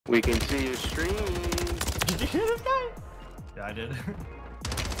We can see your stream. Did you hear this guy? Yeah, I did.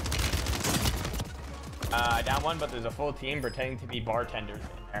 Down one, but there's a full team pretending to be bartenders in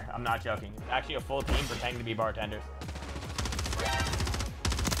there. I'm not joking. It's actually a full team pretending to be bartenders.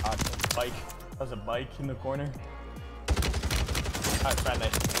 That's a bike. That was a bike in the corner. That's friendly.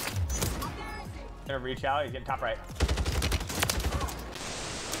 Gonna reach out. He's getting top right.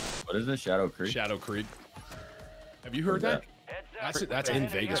 What is this? Shadow Creek? Shadow Creek. Have you heard that? That's in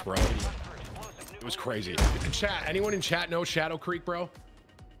Vegas, bro. It was crazy. In chat, anyone in chat know Shadow Creek, bro?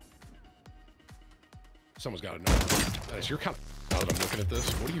 Someone's got to know. Nice. You're kind of. Now that I'm looking at this,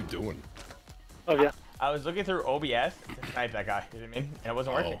 what are you doing? Oh yeah. I was looking through OBS to snipe that guy. You know what I mean? And it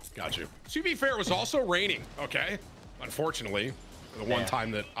wasn't working. Oh, got you. To be fair, it was also raining. Okay. Unfortunately, the one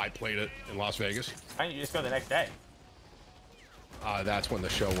time that I played it in Las Vegas. Why don't you just go the next day? That's when the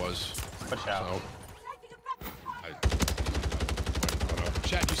show was. What show? So, I don't know.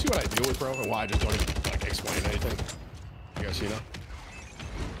 Chat, do you see what I deal with, bro? And why I just don't even like explain anything? You guys see now?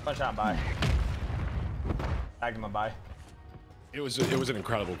 One shot by. Tagged him a by. It was an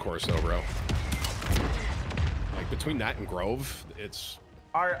incredible course though, bro. Like between that and Grove, it's.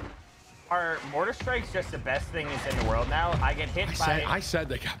 Are mortar strikes just the best thing in the world now? I get hit by. I said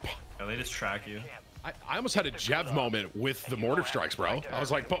they got. Yeah, they just track you. I almost had a Jev moment with the mortar strikes, bro. I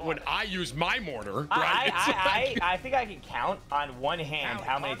was like, but when I use my mortar, right? I think I can count on one hand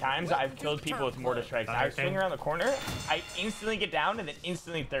how many times I've killed people with mortar strikes. I swing around the corner, I instantly get down, and then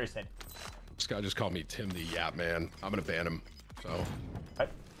instantly thirsted. This guy just called me Tim the Yap Man. I'm gonna ban him. So. What?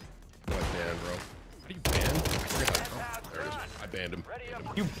 What ban, bro? How do you ban? Oh, there it is. I banned him.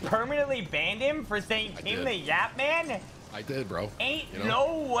 You permanently banned him for saying Tim the Yap Man? I did, bro. Ain't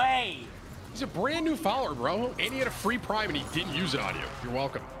no way. He's a brand new follower, bro. And he had a free prime and he didn't use it on you. You're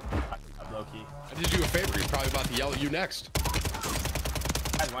welcome. Low key. I did you a favor. He's probably about to yell at you next.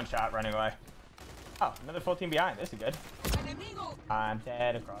 I had one shot running away. Oh, another full team behind. This is good. I'm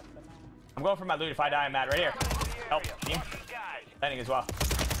dead across the map. I'm going for my loot. If I die, I'm mad. Right here. Help, team. Landing as well.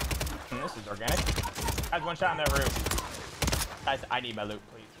 This is organic. Has one shot on their roof. Guys, I need my loot,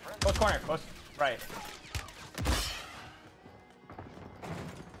 please. Close corner. Close right.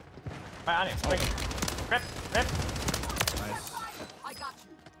 Right on you. Swing. Rip. Rip. Nice.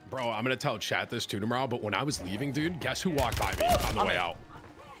 Bro, I'm going to tell chat this too tomorrow, but when I was leaving, dude, guess who walked by me on the way out?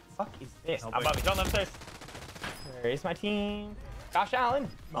 Fuck is this? I'm about to go upstairs. Where is my team? Josh Allen.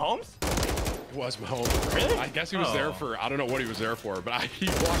 Mahomes? It was Mahomes. Really? I guess he was there for, I don't know what he was there for, but he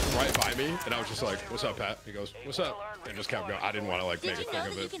walked right by me, and I was just like, what's up, Pat? He goes, what's up? And just kept going. I didn't want to, like, make a thing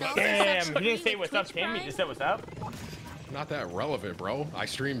of it. But damn, he didn't say what's up, Tim. He just said what's up. Not that relevant, bro. I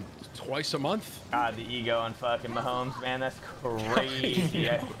stream twice a month. God, the ego on fucking Mahomes, man. That's crazy.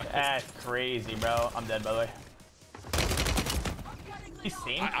 That's crazy, bro. I'm dead, by the way. These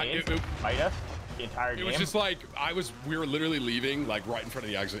same kids fight us the entire game. It was just like, we were literally leaving, like, right in front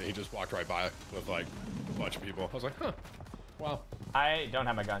of the exit, and he just walked right by with, like, a bunch of people. I was like, huh. Wow. I don't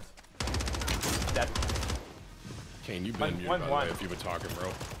have my guns. I'm dead. Kane, you've been muted, by the way, if you've been talking, bro.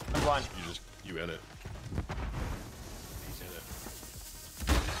 One. You in it.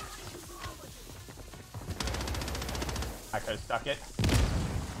 I could have stuck it.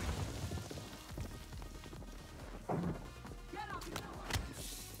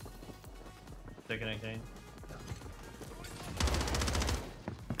 Taking anything.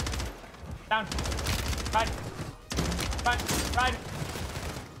 Down. Ride. Ride. Ride.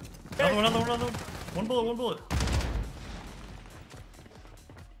 Another one. One bullet.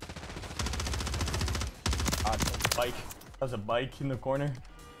 Oh, it's a bike. That was a bike in the corner.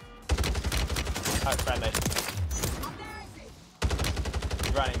 Alright, friendly.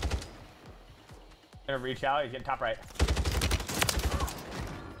 He's running. Gonna reach out. He's getting top right.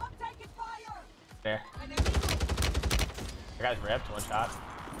 There. That guy's ripped. One shot.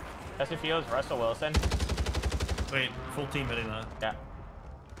 Justin Fields, Russell Wilson. Wait, full team hitting that. Yeah.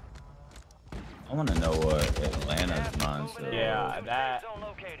 I want to know what Atlanta's mindset. Yeah, that.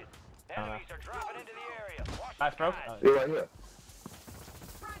 Last broke. Yeah.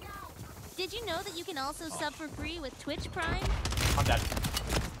 Did you know that you can also sub for free with Twitch Prime? I'm dead.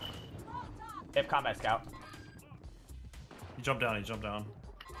 Hip combat scout. He jumped down.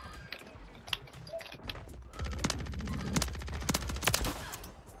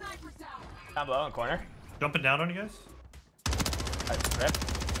 Down below in the corner. Jumping down on you guys? Rip.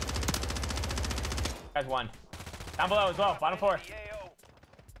 Guys, one. Down below as well. Bottom four.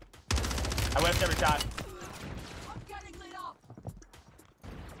 I whiffed every shot.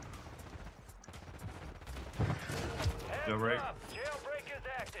 Go right.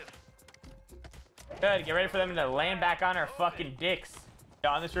 Good. Get ready for them to land back on our fucking dicks.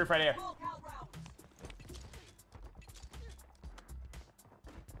 Yeah, on this roof right here.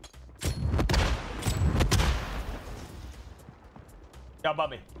 Yo,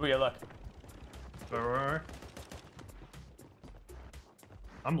 Bubby, who you look? Where?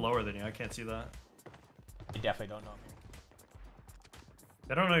 I'm lower than you. I can't see that. You definitely don't know me.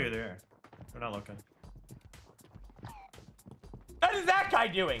 They don't know you're there. They're not looking. What is that guy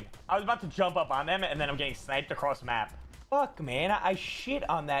doing? I was about to jump up on them, and then I'm getting sniped across the map. Fuck, man. I shit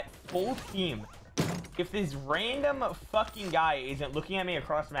on that full team. If this random fucking guy isn't looking at me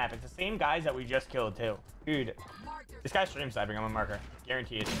across the map, it's the same guys that we just killed, too. Dude, this guy's stream sniping. I'm a marker.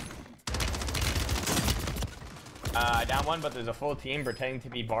 Guaranteed. Down one, but there's a full team pretending to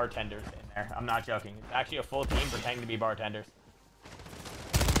be bartenders in there. I'm not joking. It's actually a full team pretending to be bartenders.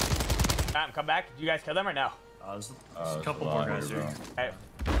 Come back. Did you guys kill them or no? There's a couple more guys here. Right.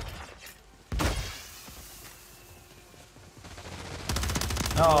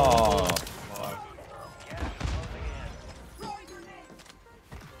 Oh.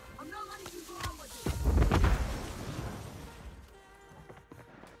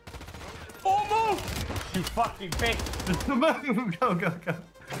 Oh, move! You fucking bitch. Go.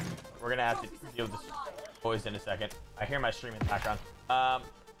 We're gonna have to deal with this boys in a second. I hear my stream in the background. I'm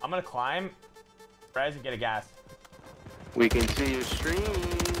gonna climb, res, and get a gas. We can see your stream.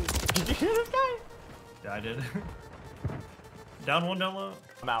 Did you hear this guy? Yeah, I did. Down one, down low.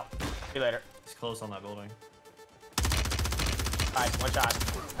 I'm out. See you later. He's close on that building. Nice, one shot.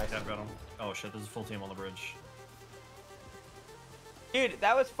 Nice. Yeah, I've got him. Oh shit, there's a full team on the bridge. Dude,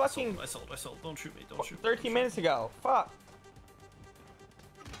 that was fucking I sold. Don't shoot me. Don't shoot me. 13 minutes ago. Fuck.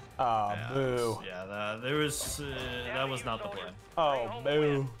 Oh, Yeah, boo. That was not the plan. Oh,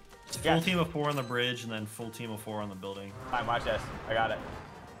 boo. Full team of 4 on the bridge, and then full team of 4 on the building. Alright, watch this. I got it.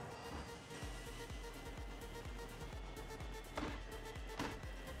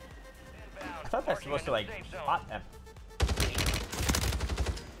 I thought that's supposed to, like, spot them.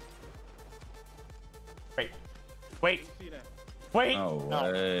 Wait. Wait.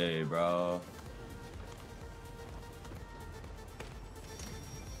 No way, bro.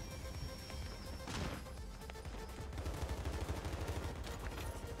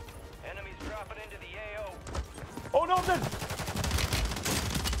 Enemies dropping into the AO. Oh, no, then.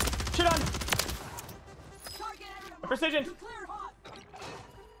 Shit on. Precision.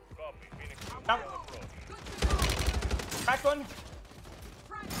 Down. Back one.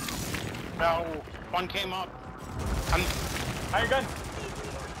 No, one came up. Higher guns.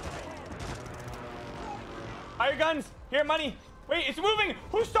 Higher guns. Here, money. Wait, it's moving.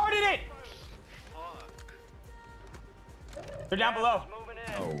 Who started it? They're down below.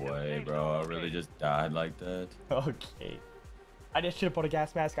 No way, bro. I really just died like that. Okay. I just should have put a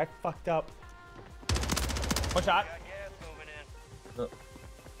gas mask. I fucked up. One shot. That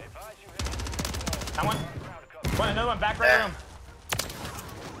one. Another one. Back right room.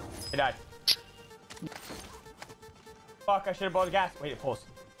 He died. Fuck, I should have bought the gas. Wait, it pulls.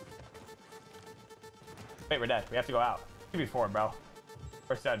 Wait, we're dead. We have to go out. 2v4, bro.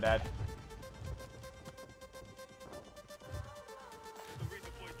 We're so dead.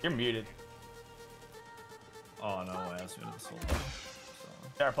 You're muted. Oh no, I asked you to this whole time.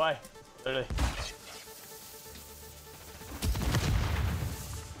 Fair play. Literally.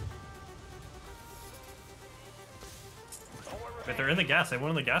 Wait, they're in the gas. They went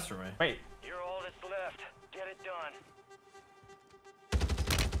in the gas room, right? Wait. You're all that's left. Get it done.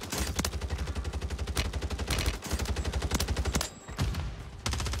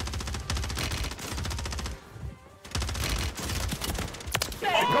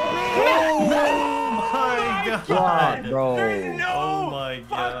 God, bro. There's no Oh my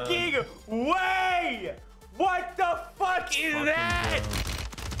God. fucking way! What the fuck is that?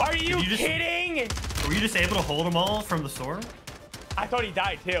 Are you kidding? Were you just able to hold them all from the storm? I thought he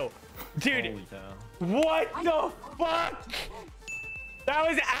died too. Dude, Holy cow. what the fuck? That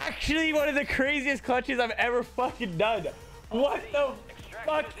was actually one of the craziest clutches I've ever fucking done. What the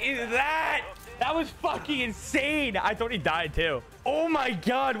fuck is that? That was fucking insane. I thought he died too. Oh my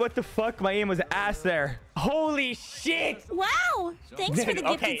God, what the fuck? My aim was ass there. Holy shit. Wow! Thanks for the gifted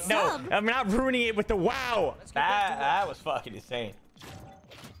Okay, no, sub. I'm not ruining it with the wow. That was fucking insane.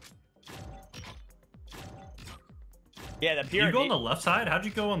 Yeah, the PRD. You go on the left side? How'd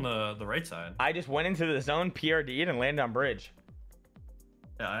you go on the right side? I just went into the zone, PRD'd, and landed on bridge.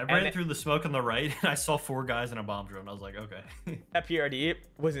 Yeah, I ran through the smoke on the right, and I saw 4 guys in a bomb drone. I was like, okay. That PRD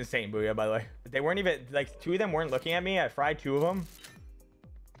was insane, Booyah, by the way. They weren't even, like, 2 of them weren't looking at me. I fried 2 of them.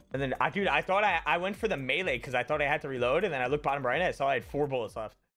 And then, dude, I thought I went for the melee because I thought I had to reload, and then I looked bottom right, and I saw I had 4 bullets left.